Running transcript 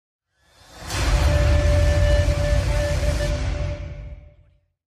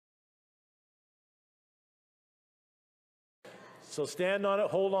So stand on it,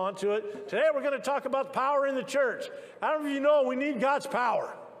 hold on to it. Today we're going to talk about power in the church. How many of you know we need God's power?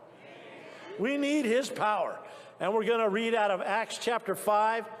 We need his power. And we're going to read out of Acts chapter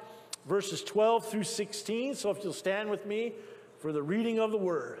 5, verses 12 through 16. So if you'll stand with me for the reading of the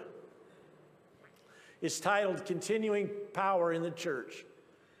word. It's titled, Continuing Power in the Church.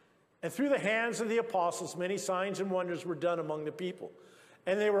 And through the hands of the apostles, many signs and wonders were done among the people.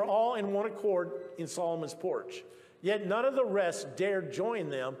 And they were all in one accord in Solomon's porch. Yet none of the rest dared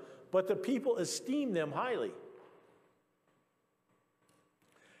join them, but the people esteemed them highly.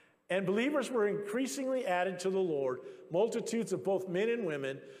 And believers were increasingly added to the Lord, multitudes of both men and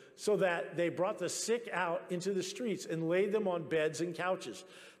women, so that they brought the sick out into the streets and laid them on beds and couches,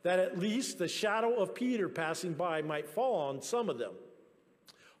 that at least the shadow of Peter passing by might fall on some of them.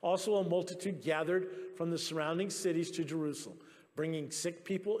 Also a multitude gathered from the surrounding cities to Jerusalem, bringing sick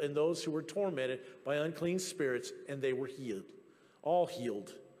people and those who were tormented by unclean spirits, and they were healed, all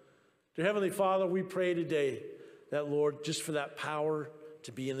healed. Dear Heavenly Father, we pray today that, Lord, just for that power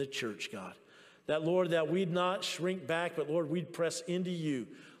to be in the church, God. That, Lord, that we'd not shrink back, but, Lord, we'd press into you.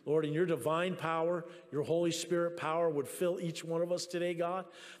 Lord, in your divine power, your Holy Spirit power would fill each one of us today, God.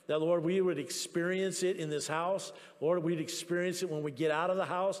 That, Lord, we would experience it in this house. Lord, we'd experience it when we get out of the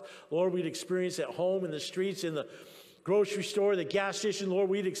house. Lord, we'd experience it at home, in the streets, in the grocery store, the gas station. Lord,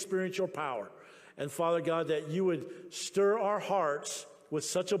 we'd experience your power. And, Father God, that you would stir our hearts with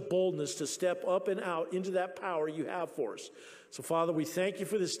such a boldness to step up and out into that power you have for us. So, Father, we thank you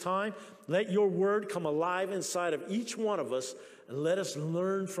for this time. Let your word come alive inside of each one of us, and let us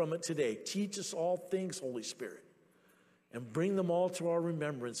learn from it today. Teach us all things, Holy Spirit, and bring them all to our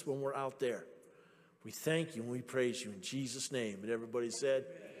remembrance when we're out there. We thank you and we praise you in Jesus' name. And everybody said,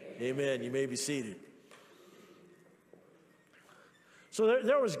 amen. You may be seated. So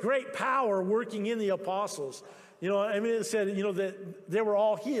there was great power working in the apostles. You know, I mean, it said, you know, that they were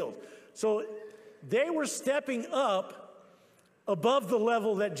all healed. So they were stepping up above the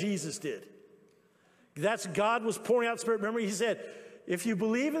level that Jesus did. That's God was pouring out Spirit. Remember, he said, if you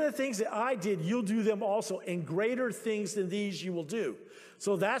believe in the things that I did, you'll do them also, and greater things than these you will do.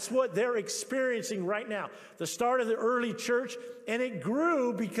 So that's what they're experiencing right now. The start of the early church, and it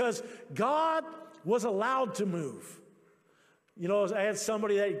grew because God was allowed to move. You know, I had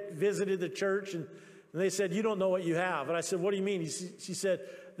somebody that visited the church, and they said, you don't know what you have. And I said, what do you mean? She said,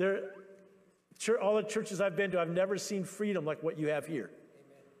 all the churches I've been to, I've never seen freedom like what you have here.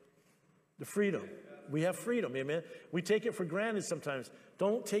 Amen. The freedom. We have freedom, amen. We take it for granted sometimes.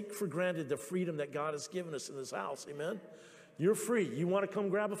 Don't take for granted the freedom that God has given us in this house, amen. You're free. You want to come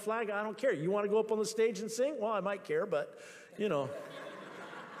grab a flag? I don't care. You want to go up on the stage and sing? Well, I might care, but, you know.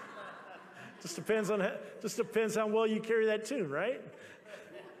 Just depends how well you carry that tune, right?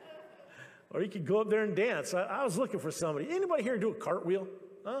 Or you could go up there and dance. I was looking for somebody. Anybody here do a cartwheel?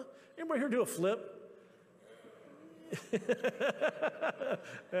 Huh? Anybody here do a flip?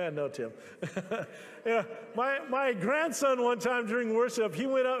 No, Tim. Yeah, my grandson one time during worship, he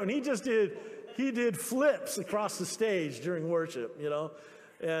went up and he did flips across the stage during worship, you know.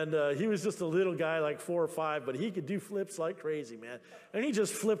 And he was just a little guy, like 4 or 5, but he could do flips like crazy, man. And he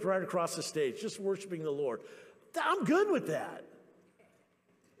just flipped right across the stage, just worshiping the Lord. I'm good with that.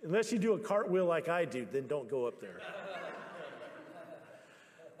 Unless you do a cartwheel like I do, then don't go up there.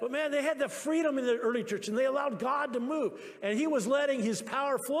 But man, they had the freedom in the early church, and they allowed God to move. And he was letting his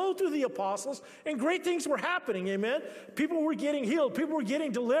power flow through the apostles, and great things were happening, amen? People were getting healed. People were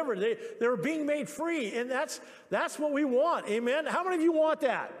getting delivered. They were being made free, and that's what we want, amen? How many of you want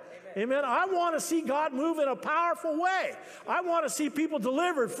that? Amen. I want to see God move in a powerful way. I want to see people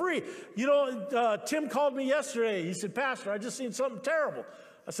delivered, free. You know, Tim called me yesterday. He said, Pastor, I just seen something terrible.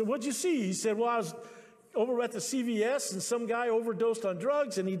 I said, what'd you see? He said, well, I was over at the CVS, and some guy overdosed on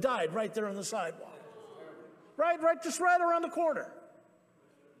drugs, and he died right there on the sidewalk. Just right around the corner.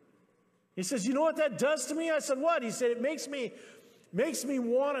 He says, you know what that does to me? I said, what? He said, it makes me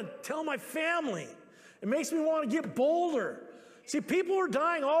want to tell my family. It makes me want to get bolder. See, people are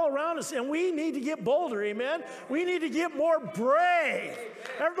dying all around us, and we need to get bolder, amen? We need to get more brave.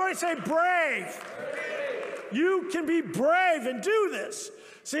 Everybody say brave. You can be brave and do this.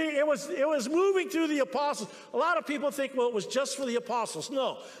 See, it was moving through the apostles. A lot of people think, well, it was just for the apostles.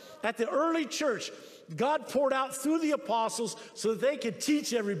 No. At the early church, God poured out through the apostles so that they could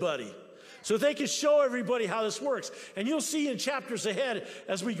teach everybody, so they could show everybody how this works. And you'll see in chapters ahead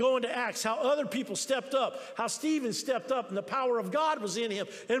as we go into Acts how other people stepped up, how Stephen stepped up, and the power of God was in him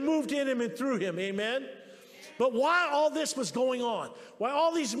and moved in him and through him. Amen? But while all this was going on, while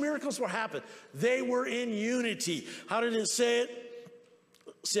all these miracles were happening, they were in unity. How did it say it?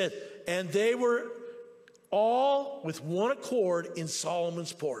 It said, and they were all with one accord in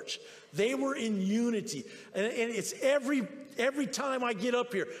Solomon's porch. They were in unity. And it's every time I get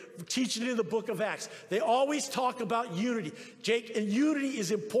up here teaching in the book of Acts, they always talk about unity. Jake, and unity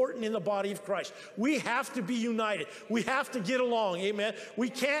is important in the body of Christ. We have to be united. We have to get along, amen? We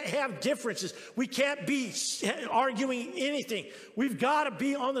can't have differences. We can't be arguing anything. We've got to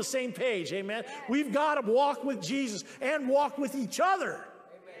be on the same page, amen? We've got to walk with Jesus and walk with each other.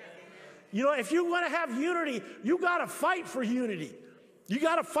 You know, if you want to have unity, you got to fight for unity. You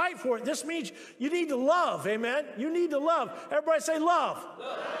got to fight for it. This means you need to love, amen? You need to love. Everybody say love.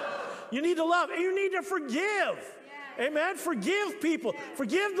 Love. You need to love, and you need to forgive. Yeah. Amen? Forgive people. Yeah.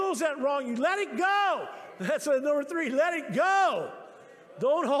 Forgive those that wrong you. Let it go. That's number 3. Let it go.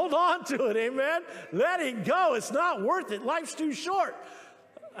 Don't hold on to it, amen? Let it go. It's not worth it. Life's too short.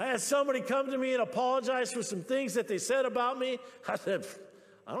 I had somebody come to me and apologize for some things that they said about me. I said,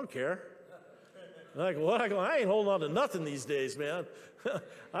 I don't care. Like, what? I go, I ain't holding on to nothing these days, man.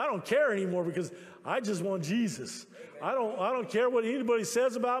 I don't care anymore because I just want Jesus. I don't care what anybody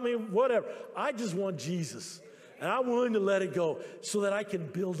says about me, whatever. I just want Jesus. And I'm willing to let it go so that I can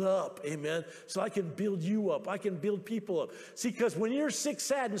build up, amen? So I can build you up. I can build people up. See, because when you're sick,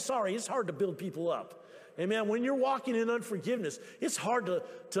 sad, and sorry, it's hard to build people up. Amen. When you're walking in unforgiveness, it's hard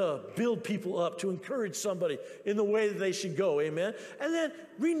to build people up, to encourage somebody in the way that they should go. Amen. And then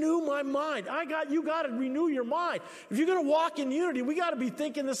renew my mind. You got to renew your mind. If you're going to walk in unity, we got to be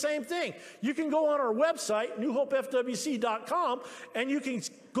thinking the same thing. You can go on our website, newhopefwc.com, and you can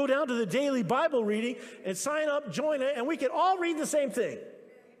go down to the daily Bible reading and sign up, join it, and we can all read the same thing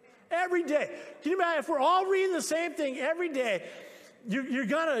every day. Can you imagine if we're all reading the same thing every day? You're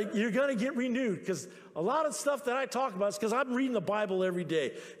gonna get renewed, because a lot of stuff that I talk about is because I'm reading the Bible every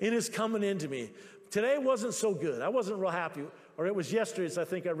day and it's coming into me. Today wasn't so good. I wasn't real happy, or it was yesterday's I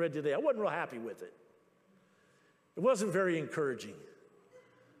think I read today. I wasn't real happy with it. It wasn't very encouraging.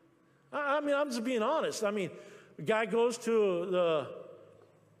 I mean, I'm just being honest. I mean, the guy goes to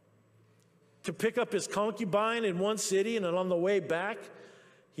pick up his concubine in one city, and then on the way back,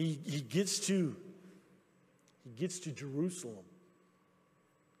 he gets to Jerusalem.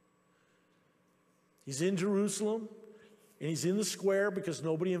 He's in Jerusalem, and he's in the square because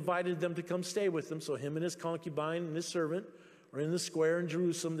nobody invited them to come stay with him. So him and his concubine and his servant are in the square in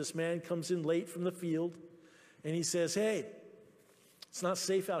Jerusalem. This man comes in late from the field, and he says, hey, it's not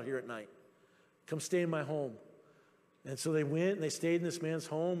safe out here at night. Come stay in my home. And so they went, and they stayed in this man's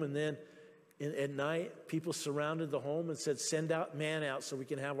home, and then at night, people surrounded the home and said, send out man out so we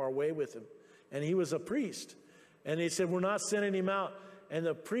can have our way with him. And he was a priest. And they said, we're not sending him out. And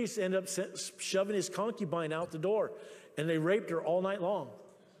the priest ended up shoving his concubine out the door. And they raped her all night long.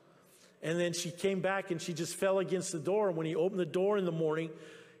 And then she came back and she just fell against the door. And when he opened the door in the morning,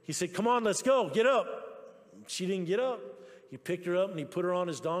 he said, come on, let's go, get up. She didn't get up. He picked her up and he put her on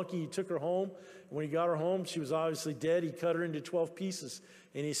his donkey. He took her home. And when he got her home, she was obviously dead. He cut her into 12 pieces.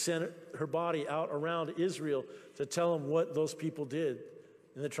 And he sent her body out around Israel to tell them what those people did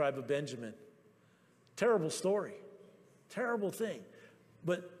in the tribe of Benjamin. Terrible story. Terrible thing.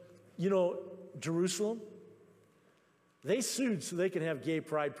 But, you know, Jerusalem, they sued so they can have gay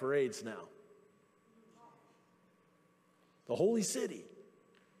pride parades now. The holy city.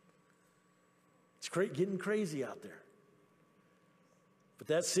 It's getting crazy out there. But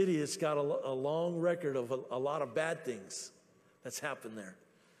that city has got a long record of a lot of bad things that's happened there.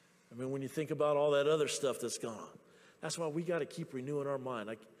 I mean, when you think about all that other stuff that's gone on. That's why we got to keep renewing our mind.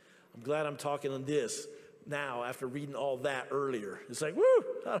 I'm glad I'm talking on this now after reading all that earlier. It's like, woo,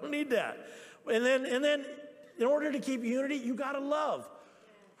 I don't need that. And then in order to keep unity, you got to love.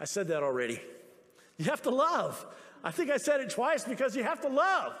 I said that already. You have to love. I think I said it twice because you have to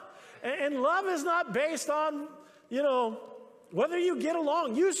love. And love is not based on, you know, whether you get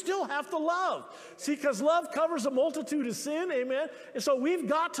along. You still have to love. See, because love covers a multitude of sin, amen? And so we've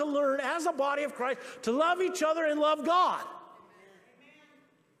got to learn as a body of Christ to love each other and love God.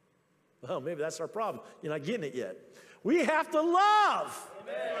 Well, maybe that's our problem. You're not getting it yet. We have to love.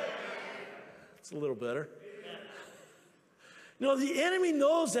 Amen. It's a little better. Amen. You know, the enemy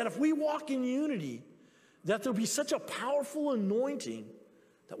knows that if we walk in unity, that there'll be such a powerful anointing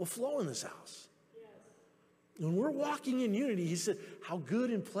that will flow in this house. Yes. When we're walking in unity, he said, how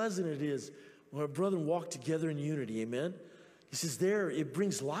good and pleasant it is when our brethren walk together in unity. Amen. He says there, it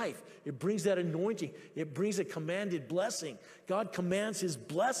brings life. It brings that anointing. It brings a commanded blessing. God commands his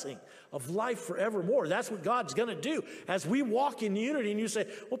blessing of life forevermore. That's what God's going to do as we walk in unity. And you say,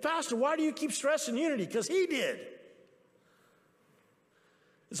 well, Pastor, why do you keep stressing unity? Because he did.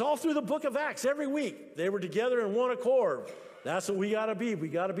 It's all through the book of Acts every week. They were together in one accord. That's what we got to be. We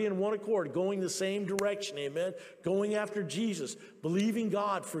got to be in one accord, going the same direction, amen? Going after Jesus, believing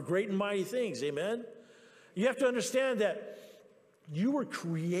God for great and mighty things, amen? You have to understand that you were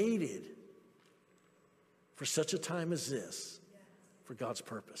created for such a time as this, for God's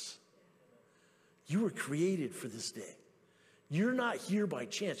purpose. You were created for this day. You're not here by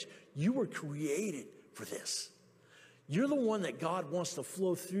chance. You were created for this. You're the one that God wants to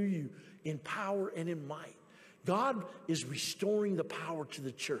flow through you in power and in might. God is restoring the power to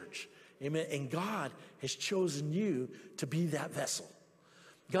the church. Amen. And God has chosen you to be that vessel.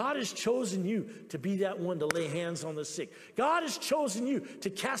 God has chosen you to be that one to lay hands on the sick. God has chosen you to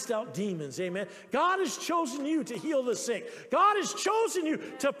cast out demons. Amen. God has chosen you to heal the sick. God has chosen you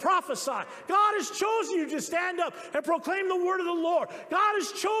to prophesy. God has chosen you to stand up and proclaim the word of the Lord. God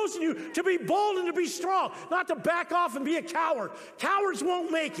has chosen you to be bold and to be strong, not to back off and be a coward. Cowards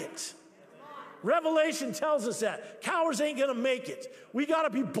won't make it. Revelation tells us that. Cowards ain't going to make it. We got to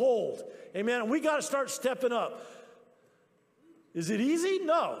be bold. Amen. And we got to start stepping up. Is it easy?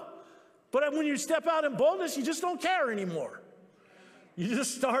 No. But when you step out in boldness, you just don't care anymore. You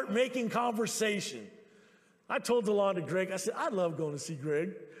just start making conversation. I told Delonda Greg, I said, I love going to see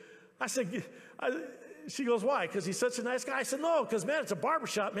Greg. I said, she goes, why? Because he's such a nice guy. I said, no, because, man, it's a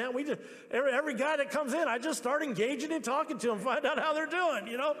barbershop, man. We just, every guy that comes in, I just start engaging and talking to them, find out how they're doing,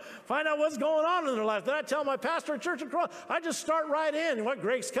 find out what's going on in their life. Then I tell my pastor at Church of Christ, I just start right in. And what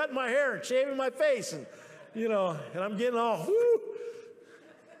Greg's cutting my hair and shaving my face, and, and I'm getting all, whoo.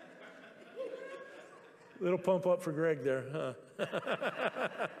 Little pump up for Greg there, huh?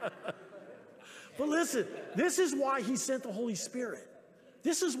 But listen, this is why he sent the Holy Spirit.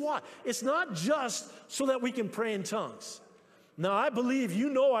 This is why. It's not just so that we can pray in tongues. Now, I believe,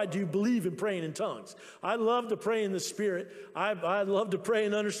 I do believe in praying in tongues. I love to pray in the Spirit. I love to pray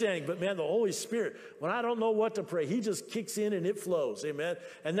in understanding. But, man, the Holy Spirit, when I don't know what to pray, he just kicks in and it flows, amen?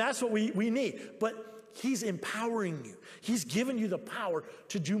 And that's what we need. But he's empowering you. He's given you the power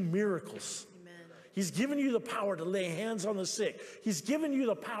to do miracles. He's given you the power to lay hands on the sick. He's given you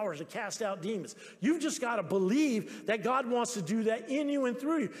the power to cast out demons. You've just got to believe that God wants to do that in you and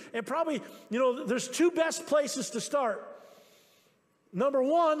through you. And probably, there's two best places to start. Number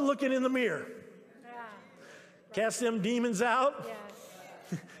one, looking in the mirror. Yeah. Cast them demons out.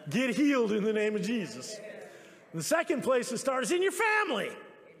 Yeah. Get healed in the name of Jesus. The second place to start is in your family.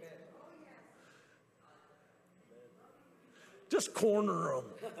 Just corner them.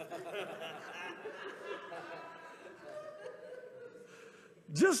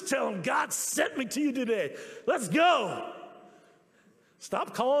 Just tell them, God sent me to you today. Let's go.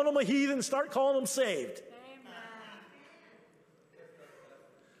 Stop calling them a heathen. Start calling them saved. Amen.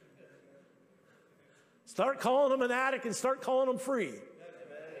 Start calling them an addict and start calling them free. Amen.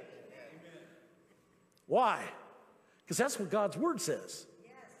 Why? Because that's what God's word says.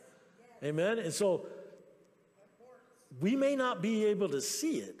 Yes. Yes. Amen. And so we may not be able to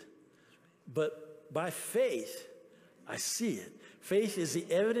see it, but by faith, I see it. Faith is the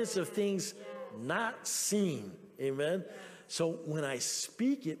evidence of things not seen. Amen. So when I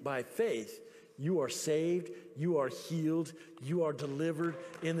speak it by faith, you are saved, you are healed, you are delivered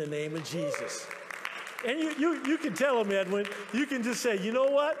in the name of Jesus. And you can tell them, Edwin, you can just say, you know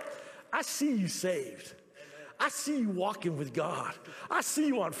what? I see you saved. I see you walking with God. I see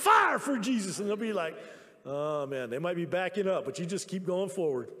you on fire for Jesus. And they'll be like, oh, man, they might be backing up, but you just keep going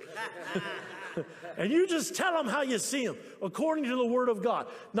forward. And you just tell them how you see them, according to the Word of God.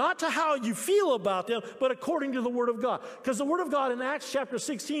 Not to how you feel about them, but according to the Word of God. Because the Word of God in Acts chapter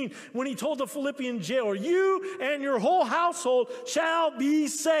 16, when he told the Philippian jailer, you and your whole household shall be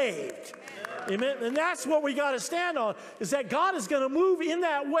saved. Amen. And that's what we got to stand on, is that God is going to move in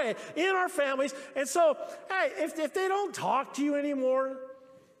that way in our families. And so, hey, if they don't talk to you anymore,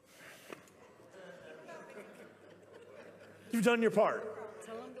 you've done your part.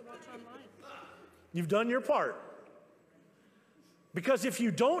 You've done your part. Because if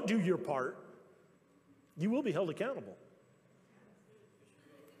you don't do your part, you will be held accountable.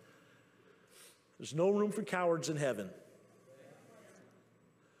 There's no room for cowards in heaven.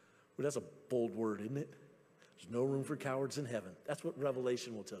 Well, that's a bold word, isn't it? There's no room for cowards in heaven. That's what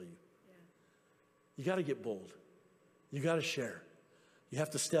Revelation will tell you. You got to get bold. You got to share. You have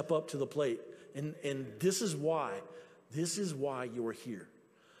to step up to the plate. And this is why you are here.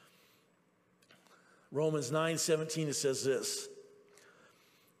 Romans 9:17, it says this.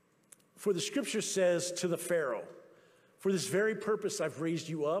 For the scripture says to the Pharaoh, for this very purpose I've raised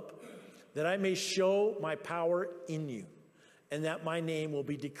you up, that I may show my power in you, and that my name will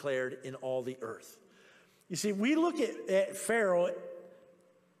be declared in all the earth. You see, we look at Pharaoh,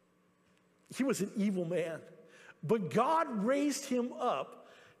 he was an evil man. But God raised him up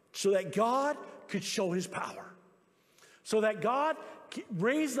so that God could show his power. So that God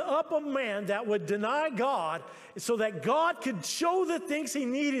raised up a man that would deny God so that God could show the things he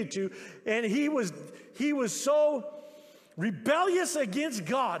needed to. And he was so rebellious against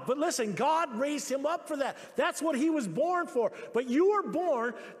God. But listen, God raised him up for that. That's what he was born for. But you were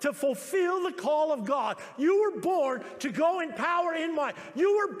born to fulfill the call of God. You were born to go in power and might.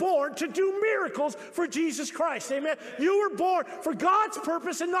 You were born to do miracles for Jesus Christ. Amen. You were born for God's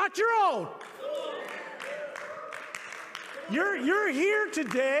purpose and not your own. You're here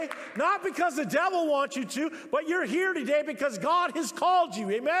today, not because the devil wants you to, but you're here today because God has called you,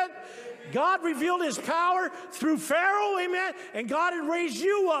 amen? God revealed his power through Pharaoh, amen? And God had raised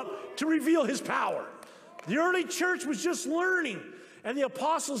you up to reveal his power. The early church was just learning, and the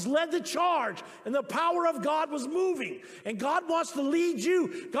apostles led the charge, and the power of God was moving. And God wants to lead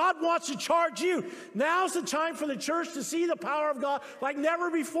you. God wants to charge you. Now's the time for the church to see the power of God like never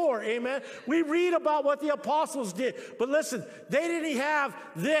before, amen? We read about what the apostles did, but listen, they didn't have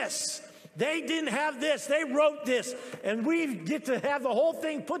this. They didn't have this. They wrote this. And we get to have the whole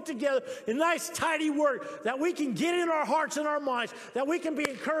thing put together in nice, tidy work that we can get in our hearts and our minds, that we can be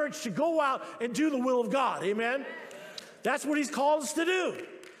encouraged to go out and do the will of God, amen? That's what he's called us to do.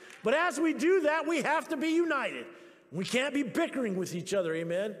 But as we do that, we have to be united. We can't be bickering with each other,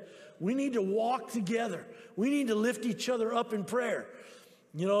 amen? We need to walk together. We need to lift each other up in prayer.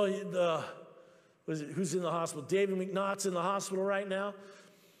 You know, who's in the hospital? David McNaught's in the hospital right now.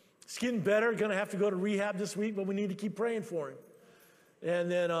 He's getting better, going to have to go to rehab this week, but we need to keep praying for him.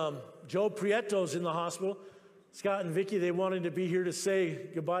 And then Joe Prieto's in the hospital. Scott and Vicky, they wanted to be here to say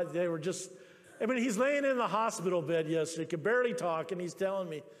goodbye. They were just... I mean, he's laying in the hospital bed yesterday, could barely talk, and he's telling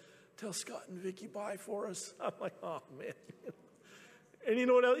me, tell Scott and Vicky bye for us. I'm like, oh, man. And you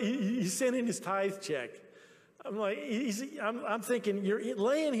know what else? He sent in his tithe check. I'm like, I'm thinking, you're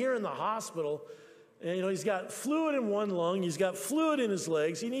laying here in the hospital, and, you know, he's got fluid in one lung. He's got fluid in his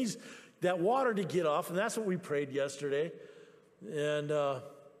legs. He needs that water to get off, and that's what we prayed yesterday. And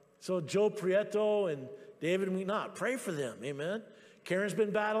so Joe Prieto and David McNaught, pray for them, amen? Karen's been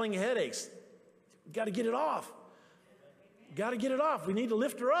battling headaches. Got to get it off. Got to get it off. We need to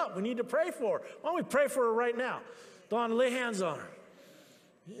lift her up. We need to pray for her. Why don't we pray for her right now? Don, lay hands on her.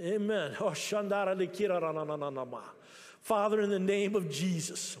 Amen. Father, in the name of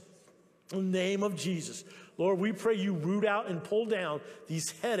Jesus, in the name of Jesus, Lord, we pray you root out and pull down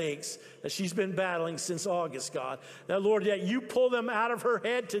these headaches that she's been battling since August, God. That, Lord, that you pull them out of her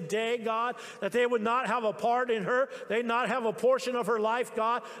head today, God, that they would not have a part in her. They'd not have a portion of her life,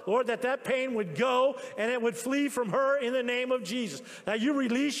 God. Lord, that pain would go and it would flee from her in the name of Jesus. That you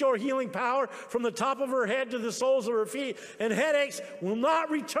release your healing power from the top of her head to the soles of her feet, and headaches will not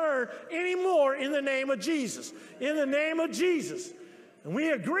return anymore in the name of Jesus. In the name of Jesus. And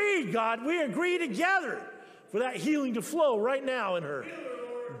we agree, God, we agree together for that healing to flow right now in her.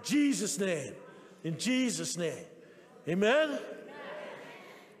 In Jesus' name. In Jesus' name. Amen?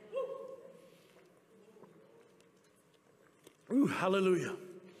 Ooh, hallelujah.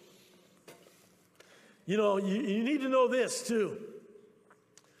 You know, you need to know this too.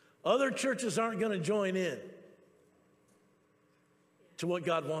 Other churches aren't going to join in to what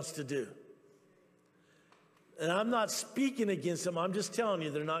God wants to do. And I'm not speaking against them. I'm just telling you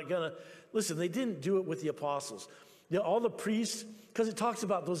they're not going to. Listen, they didn't do it with the apostles. You know, all the priests, because it talks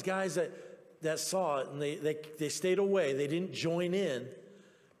about those guys that saw it, and they stayed away. They didn't join in.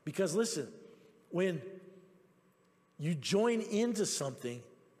 Because listen, when you join into something,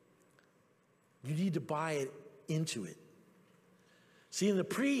 you need to buy it into it. See, and the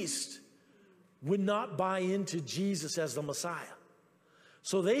priest would not buy into Jesus as the Messiah.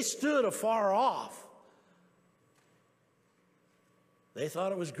 So they stood afar off. They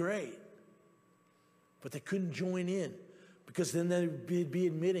thought it was great. But they couldn't join in, because then they'd be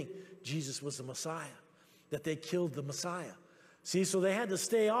admitting Jesus was the Messiah, that they killed the Messiah. See, so they had to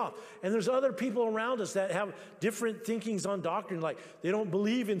stay off. And there's other people around us that have different thinkings on doctrine, like they don't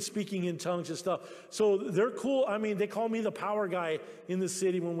believe in speaking in tongues and stuff. So they're cool. I mean, they call me the power guy in the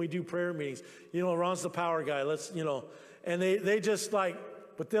city when we do prayer meetings. You know, Ron's the power guy. Let's, you know, and they just like,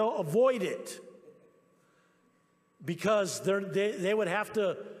 but they'll avoid it because they would have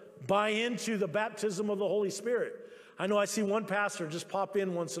to buy into the baptism of the Holy Spirit. I know I see one pastor just pop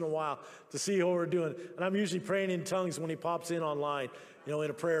in once in a while to see how we're doing. And I'm usually praying in tongues when he pops in online, you know,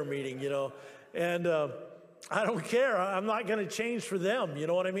 in a prayer meeting, you know. And I don't care. I'm not going to change for them, you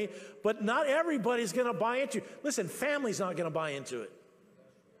know what I mean? But not everybody's going to buy into it. Listen, family's not going to buy into it.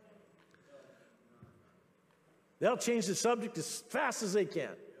 They'll change the subject as fast as they can.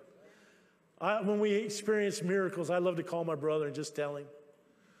 When we experience miracles, I love to call my brother and just tell him,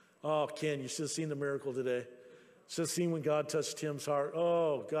 oh, Ken, you should have seen the miracle today. Should have seen when God touched Tim's heart.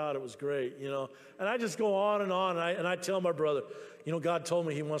 Oh, God, it was great, you know. And I just go on, and I tell my brother, you know, God told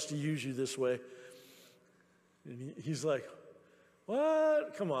me he wants to use you this way. And he's like,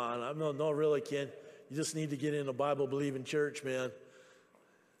 what? Come on. No, really, Ken. You just need to get in a Bible-believing church, man.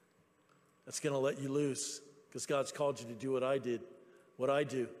 That's going to let you loose because God's called you to do what I did, what I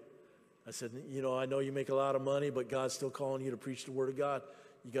do. I said, you know, I know you make a lot of money, but God's still calling you to preach the Word of God.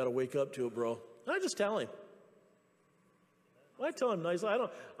 You got to wake up to it, bro. And I just tell him. I tell him nicely.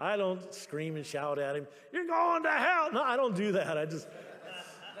 I don't scream and shout at him. You're going to hell. No, I don't do that. I just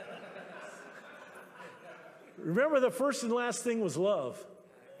remember the first and last thing was love.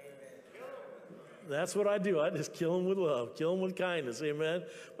 That's what I do. I just kill them with love, kill them with kindness. Amen.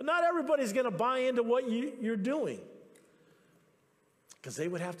 But not everybody's going to buy into what you're doing. Because they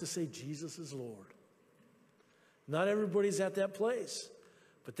would have to say, Jesus is Lord. Not everybody's at that place.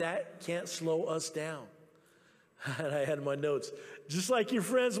 But that can't slow us down. And I had in my notes, just like your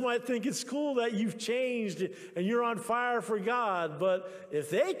friends might think it's cool that you've changed and you're on fire for God, but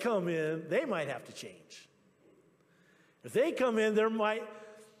if they come in, they might have to change. If they come in, there might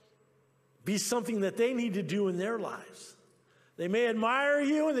be something that they need to do in their lives. They may admire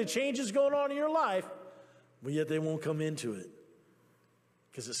you and the changes going on in your life, but yet they won't come into it.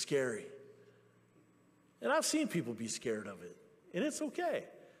 Because it's scary. And I've seen people be scared of it. And it's okay.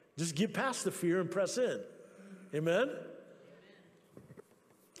 Just get past the fear and press in. Amen?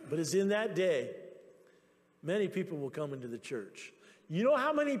 But it's in that day, many people will come into the church. You know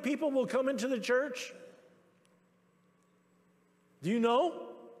how many people will come into the church? Do you know?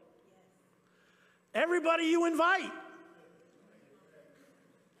 Everybody you invite.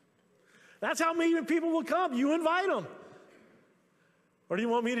 That's how many people will come. You invite them. Or do you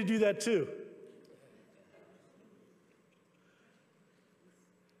want me to do that too?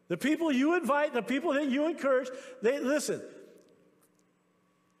 The people you invite, the people that you encourage, they listen.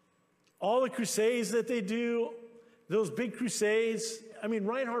 All the crusades that they do, those big crusades. I mean,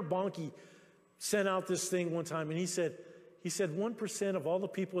 Reinhard Bonnke sent out this thing one time, and he said 1% of all the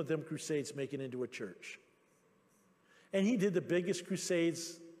people at them crusades make it into a church. And he did the biggest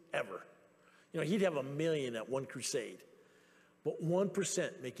crusades ever. You know, he'd have 1 million at one crusade. But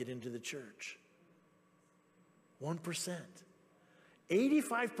 1% make it into the church. 1%.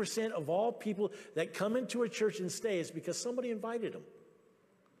 85% of all people that come into a church and stay is because somebody invited them.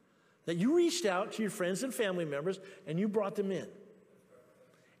 That you reached out to your friends and family members and you brought them in.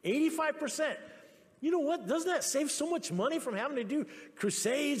 85%. You know what? Doesn't that save so much money from having to do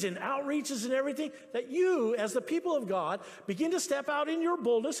crusades and outreaches and everything? That you, as the people of God, begin to step out in your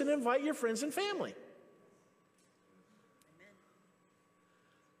boldness and invite your friends and family.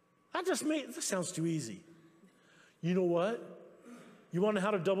 This sounds too easy. You know what? You want to know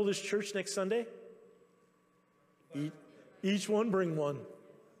how to double this church next Sunday? Each one bring one.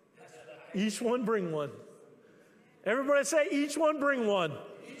 Each one bring one. Everybody say, each one bring one.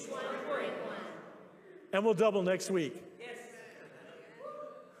 Each one bring one. And we'll double next week. Yes.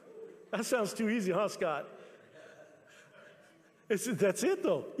 That sounds too easy, huh, Scott? That's it,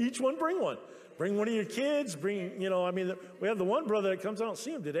 though. Each one bring one. Bring one of your kids. We have the one brother that comes, I don't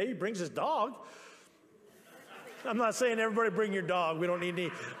see him today. He brings his dog. I'm not saying everybody bring your dog. We don't need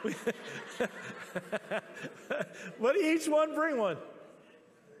any. But each one bring one.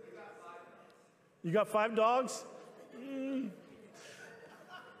 You got 5 dogs?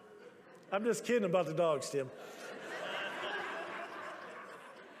 I'm just kidding about the dogs, Tim.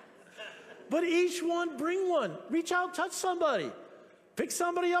 But each one bring one. Reach out, touch somebody. Pick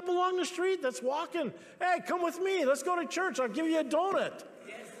somebody up along the street that's walking. Hey, come with me. Let's go to church. I'll give you a donut.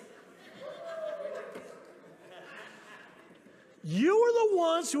 You are the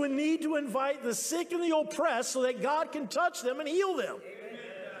ones who need to invite the sick and the oppressed so that God can touch them and heal them.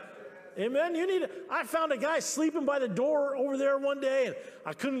 Amen. I found a guy sleeping by the door over there one day, and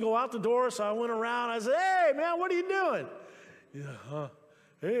I couldn't go out the door, so I went around. I said, "Hey, man, what are you doing?"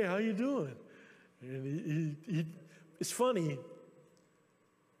 Hey, how you doing? And it's funny.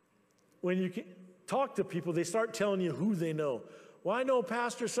 When you talk to people, they start telling you who they know. Well, I know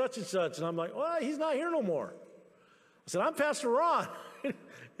Pastor such and such. And I'm like, well, he's not here no more. I said, I'm Pastor Ron.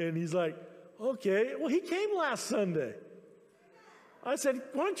 And he's like, okay. Well, he came last Sunday. I said,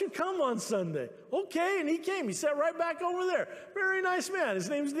 why don't you come on Sunday? Okay, and he came. He sat right back over there. Very nice man. His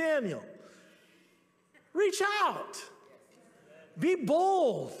name's Daniel. Reach out. Be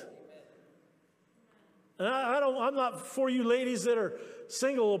bold. And I'm not for you ladies that are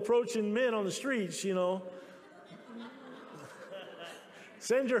single approaching men on the streets, you know.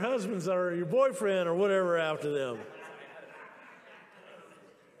 Send your husbands or your boyfriend or whatever after them.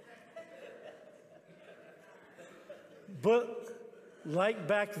 But like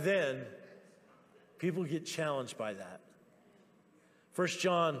back then, people get challenged by that.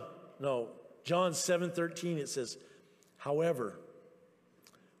 John 7:13, it says, however,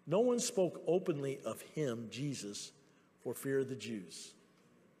 no one spoke openly of him, Jesus, for fear of the Jews.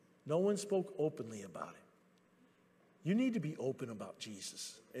 No one spoke openly about it. You need to be open about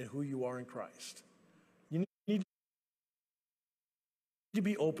Jesus and who you are in Christ. You need to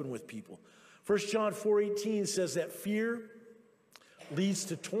be open with people. 1 John 4:18 says that fear leads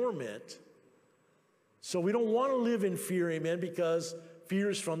to torment. So we don't want to live in fear, amen, because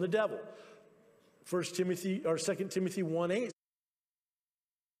fear is from the devil. 2 Timothy 1:8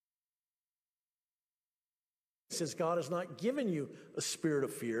 says God has not given you a spirit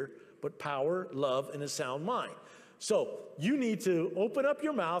of fear, but power, love, and a sound mind. So you need to open up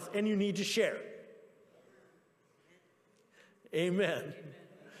your mouth and you need to share. Amen.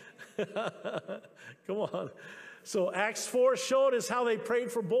 Come on. So Acts 4 showed us how they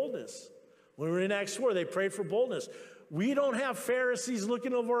prayed for boldness. When we were in Acts 4, they prayed for boldness. We don't have Pharisees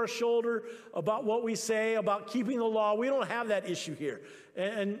looking over our shoulder about what we say, about keeping the law. We don't have that issue here.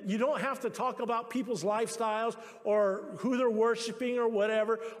 And you don't have to talk about people's lifestyles or who they're worshiping or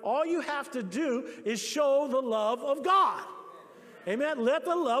whatever. All you have to do is show the love of God. Amen. Let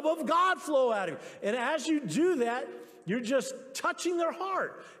the love of God flow out of you. And as you do that, you're just touching their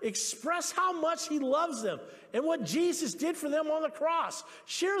heart. Express how much he loves them and what Jesus did for them on the cross.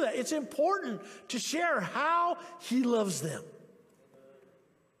 Share that. It's important to share how he loves them.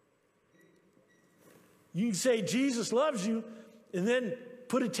 You can say Jesus loves you and then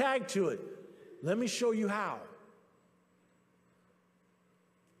put a tag to it. Let me show you how.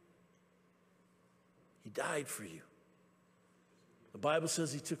 He died for you. The Bible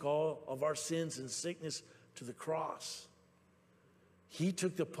says he took all of our sins and sickness to the cross. He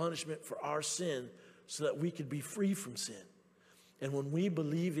took the punishment for our sin so that we could be free from sin. And when we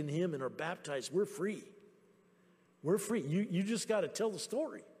believe in him and are baptized, we're free. We're free. You just got to tell the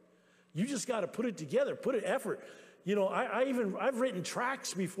story. You just got to put it together, put an effort. You know, I've written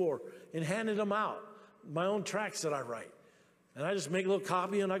tracts before and handed them out, my own tracts that I write. And I just make a little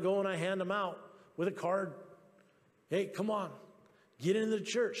copy and I go and I hand them out with a card. Hey, come on. Get into the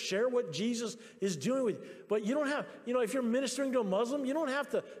church. Share what Jesus is doing with you. But you don't have, you know, if you're ministering to a Muslim, you don't have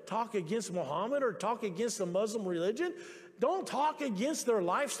to talk against Muhammad or talk against the Muslim religion. Don't talk against their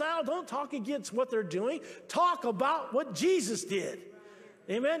lifestyle. Don't talk against what they're doing. Talk about what Jesus did.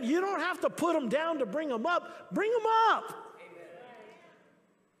 Amen. You don't have to put them down to bring them up. Bring them up.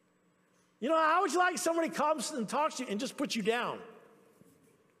 You know, how would you like somebody comes and talks to you and just puts you down?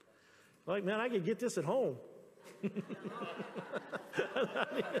 Like, man, I could get this at home.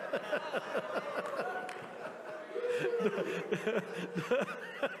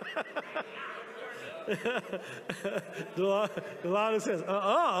 Delana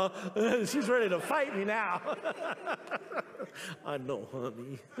says, she's ready to fight me now. I know,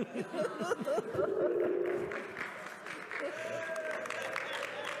 honey.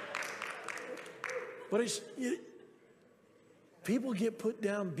 But people get put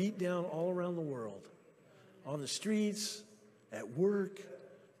down, beat down all around the world. On the streets, at work,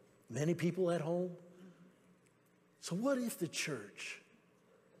 many people at home. So what if the church,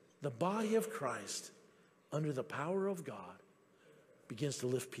 the body of Christ, under the power of God, begins to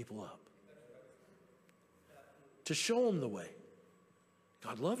lift people up? To show them the way.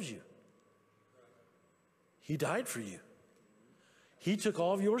 God loves you. He died for you. He took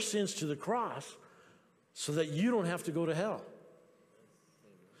all of your sins to the cross so that you don't have to go to hell.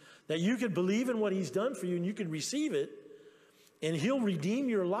 That you could believe in what he's done for you and you can receive it, and he'll redeem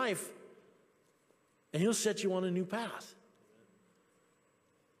your life and he'll set you on a new path.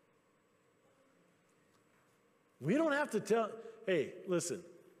 We don't have to tell, hey, listen,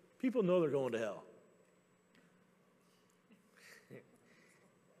 people know they're going to hell.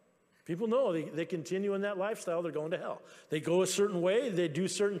 People know they continue in that lifestyle, they're going to hell. They go a certain way, they do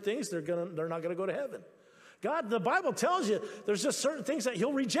certain things, they're not going to go to heaven. God, the Bible tells you there's just certain things that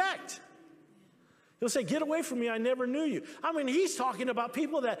he'll reject. He'll say, get away from me, I never knew you. I mean, he's talking about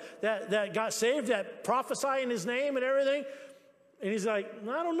people that got saved, that prophesy in his name and everything. And he's like,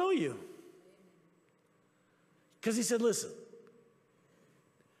 I don't know you. Because he said, listen,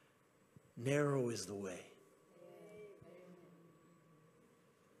 narrow is the way.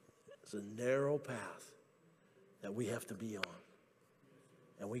 It's a narrow path that we have to be on.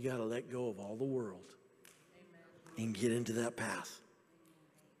 And we got to let go of all the world and get into that path.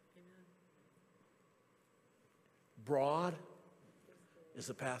 Broad, is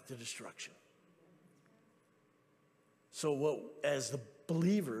the path to destruction. So as the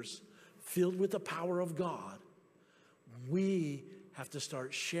believers filled with the power of God, we have to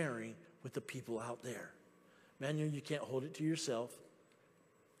start sharing with the people out there. Man, you can't hold it to yourself.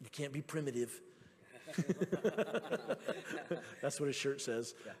 You can't be primitive. That's what his shirt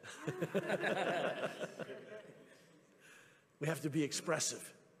says. Yeah. We have to be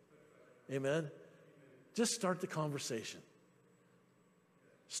expressive. Amen? Just start the conversation.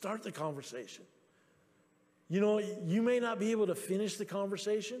 Start the conversation. You know, you may not be able to finish the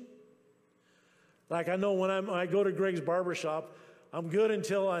conversation. Like I know when I go to Greg's barbershop, I'm good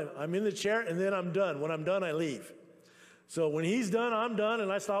until I'm in the chair, and then I'm done. When I'm done, I leave. So when he's done, I'm done,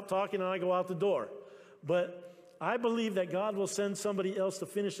 and I stop talking, and I go out the door. But I believe that God will send somebody else to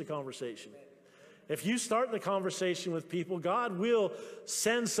finish the conversation. If you start the conversation with people, God will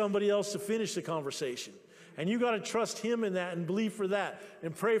send somebody else to finish the conversation. And you got to trust him in that and believe for that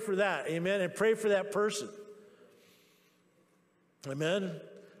and pray for that. Amen. And pray for that person. Amen.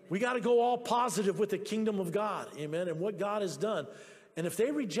 We got to go all positive with the kingdom of God. Amen. And what God has done. And if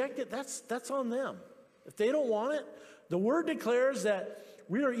they reject it, that's on them. If they don't want it, the word declares that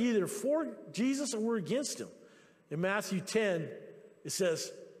we are either for Jesus or we're against him. In Matthew 10, it says,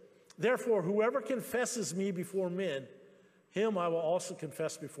 therefore, whoever confesses me before men, him I will also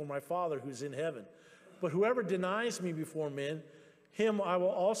confess before my Father who's in heaven. But whoever denies me before men, him I will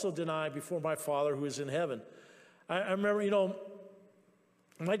also deny before my Father who is in heaven. I remember, you know,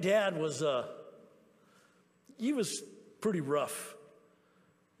 my dad was, he was pretty rough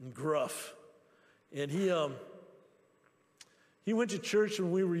and gruff. And he went to church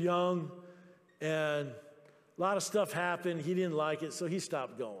when we were young, and a lot of stuff happened. He didn't like it, so he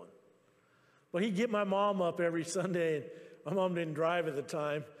stopped going. But he'd get my mom up every Sunday, and my mom didn't drive at the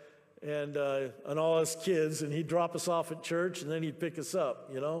time, and all us kids, and he'd drop us off at church, and then he'd pick us up,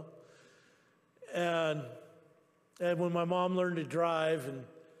 you know. And when my mom learned to drive, and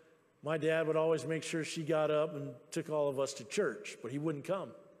my dad would always make sure she got up and took all of us to church, but he wouldn't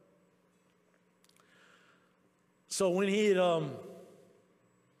come. So when he had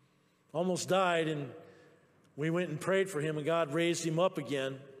almost died, and we went and prayed for him, and God raised him up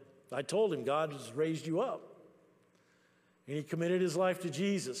again, I told him, God has raised you up. And he committed his life to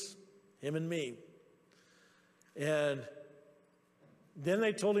Jesus, him and me. And then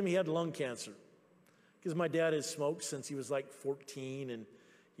they told him he had lung cancer. Because my dad had smoked since he was like 14, and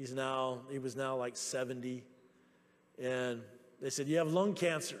he was now like 70. And they said, you have lung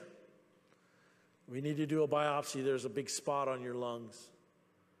cancer. We need to do a biopsy. There's a big spot on your lungs.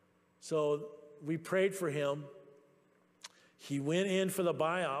 So we prayed for him. He went in for the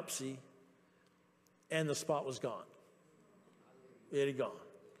biopsy, and the spot was gone. It had gone.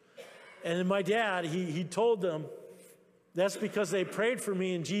 And then my dad, he told them, that's because they prayed for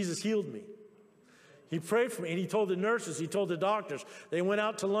me and Jesus healed me. He prayed for me, and he told the nurses, he told the doctors. They went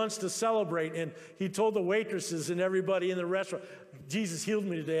out to lunch to celebrate, and he told the waitresses and everybody in the restaurant, Jesus healed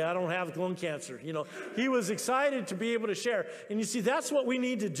me today. I don't have lung cancer. You know, he was excited to be able to share. And you see, that's what we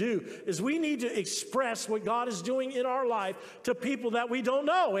need to do, is we need to express what God is doing in our life to people that we don't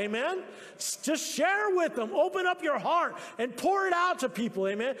know. Amen? Just share with them. Open up your heart and pour it out to people.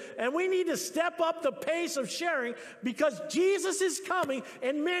 Amen? And we need to step up the pace of sharing, because Jesus is coming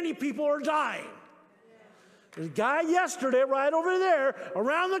and many people are dying. There's a guy yesterday right over there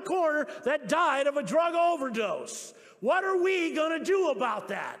around the corner that died of a drug overdose. What are we going to do about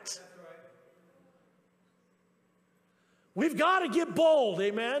that? We've got to get bold,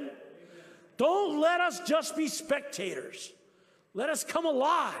 amen? Don't let us just be spectators. Let us come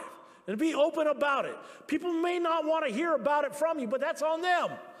alive and be open about it. People may not want to hear about it from you, but that's on them.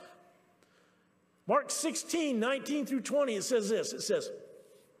 Mark 16, 19 through 20, it says this. It says,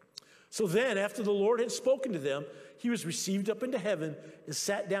 so then, after the Lord had spoken to them, he was received up into heaven and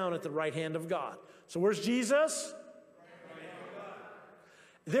sat down at the right hand of God. So where's Jesus?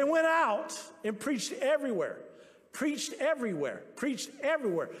 They went out and preached everywhere. Preached everywhere. Preached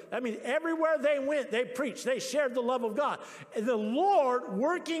everywhere. I mean, everywhere they went, they preached. They shared the love of God. And the Lord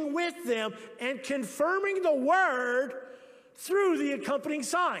working with them and confirming the word through the accompanying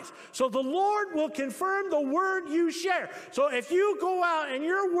signs. So the Lord will confirm the word you share. So if you go out and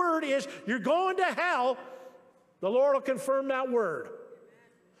your word is you're going to hell, the Lord will confirm that word.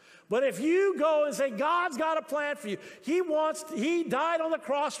 But if you go and say, God's got a plan for you, he died on the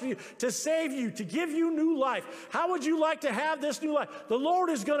cross for you to save you, to give you new life. How would you like to have this new life? The Lord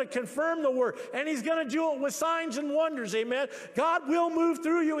is going to confirm the word, and he's going to do it with signs and wonders, amen? God will move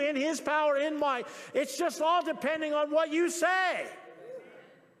through you in his power, in might. It's just all depending on what you say.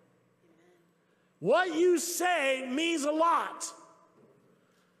 What you say means a lot.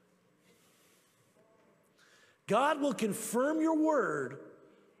 God will confirm your word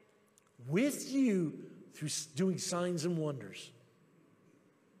with you through doing signs and wonders.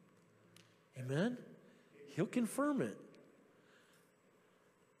 Amen? He'll confirm it.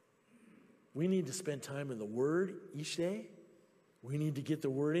 We need to spend time in the Word each day. We need to get the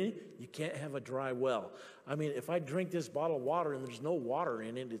Word in. You can't have a dry well. I mean, if I drink this bottle of water and there's no water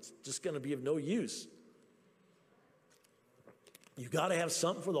in it, it's just going to be of no use. You've got to have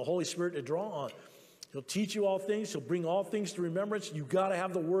something for the Holy Spirit to draw on. He'll teach you all things. He'll bring all things to remembrance. You've got to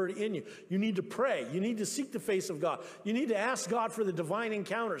have the Word in you. You need to pray. You need to seek the face of God. You need to ask God for the divine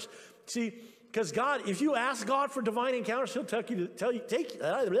encounters. See, because God, if you ask God for divine encounters, He'll take you.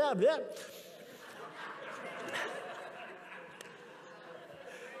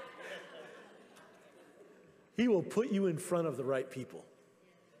 He will put you in front of the right people.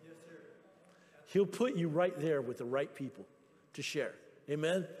 Yes, sir. He'll put you right there with the right people to share.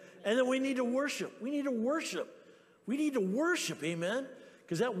 Amen? And then we need to worship. We need to worship. We need to worship, amen?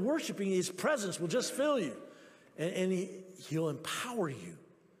 Because that worshiping, His presence will just fill you. And He'll empower you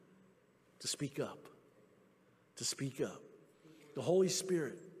to speak up. To speak up. The Holy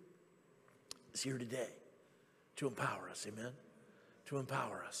Spirit is here today to empower us, amen? To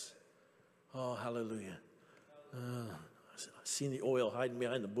empower us. Oh, hallelujah. I've seen the oil hiding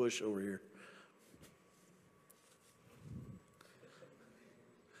behind the bush over here.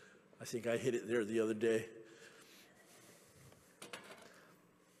 I think I hit it there the other day.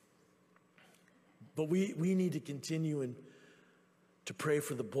 But we need to continue to pray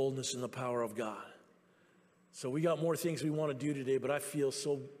for the boldness and the power of God. So we got more things we want to do today, but I feel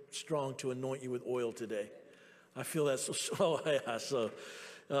so strong to anoint you with oil today. I feel that so yeah, so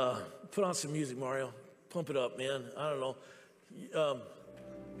put on some music, Mario. Pump it up, man. I don't know.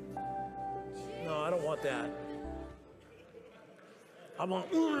 No, I don't want that. I want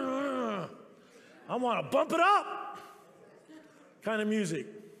to bump it up kind of music.